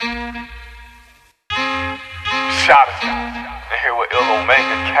Yatta. And here with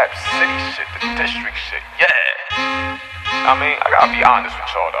iLL-Omega, Cap City shit, the district shit, yeah. I mean, I gotta be honest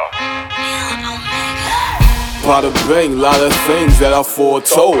with y'all though. Bada bang, lot of things that I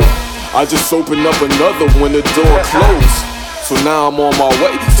foretold. I just opened up another when the door closed. So now I'm on my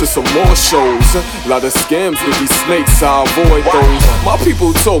way to some more shows. Lot of scams with these snakes, I avoid those. My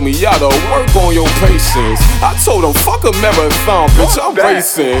people told me, Yatta, work on your patience. I told them, fuck a marathon, bitch, I'm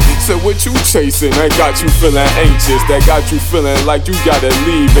racing. Said, what you chasing? That got you feeling anxious. That got you feeling like you gotta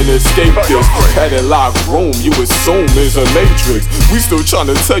leave and escape this. Had a locked room, you assume there's a matrix. We still trying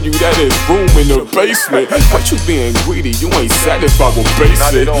to tell you that there's room in the basement. But you being greedy, you ain't satisfied with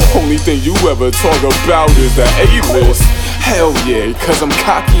basic. Only thing you ever talk about is the A-list. Hell yeah, cause I'm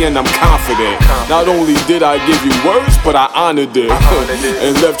cocky and I'm confident. Not only did I give you words, but I honored it.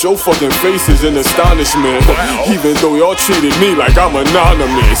 And left your fucking faces in astonishment. Even though y'all treated me like I'm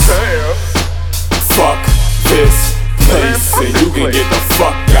anonymous. Fuck this place, and you can get the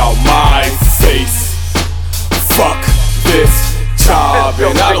fuck out my face. Fuck this job,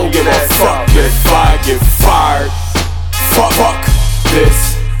 and I don't give a fuck if I get fired. Fuck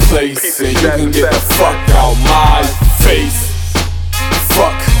this place, and you can get the fuck out my face.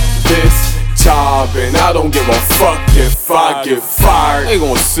 Fuck this job, and I don't give a fuck if I get fired. They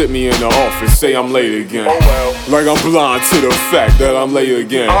gon' sit me in the office, say I'm late again. Like I'm blind to the fact that I'm late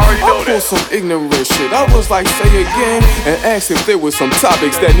again. I pulled some ignorant shit, I was like, say again, and asked if there was some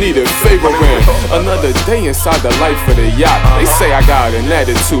topics that needed favoring. Another day inside the life of the yacht. They say I got an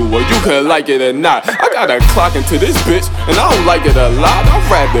attitude, well you can like it or not. I got a clock into this bitch, and I don't like it a lot. I'd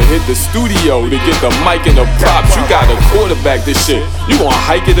rather hit the studio to get the mic and the props. You gotta quarterback this shit. You gon'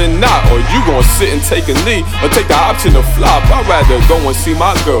 hike it or not, or you gon' sit and take a knee, or take the option to flop. I'd rather go and see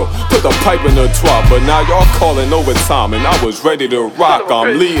my girl, put the pipe in her twat. But now y'all calling overtime, and I was ready to rock.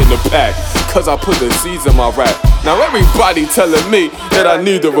 I'm leading the pack, cause I put the seeds in my rap. Now everybody telling me that I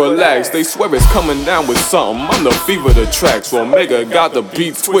need to relax. They swear it's coming down with something. I'm the fever of the track, so Omega got the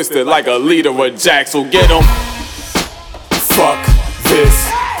beats twisted like a leader of Jack. So get 'em. Fuck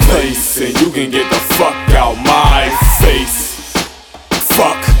this place, and you can get the fuck out my face.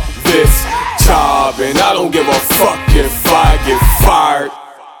 Fuck this job, and I don't give a fuck if I get fired.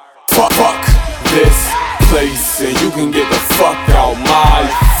 Fuck this place, and you can get the fuck out my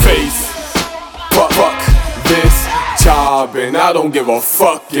face. Fuck this job, and I don't give a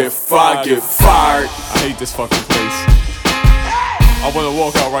fuck if I get fired. I hate this fucking place. I wanna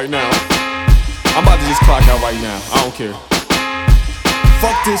walk out right now. I'm about to just clock out right now. I don't care.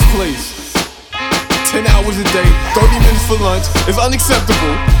 Fuck this place. 10 hours a day, 30 minutes for lunch is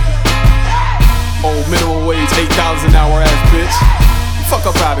unacceptable. Oh, minimum wage, $8,000 an hour ass bitch. Fuck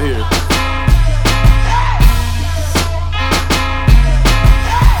up out of here.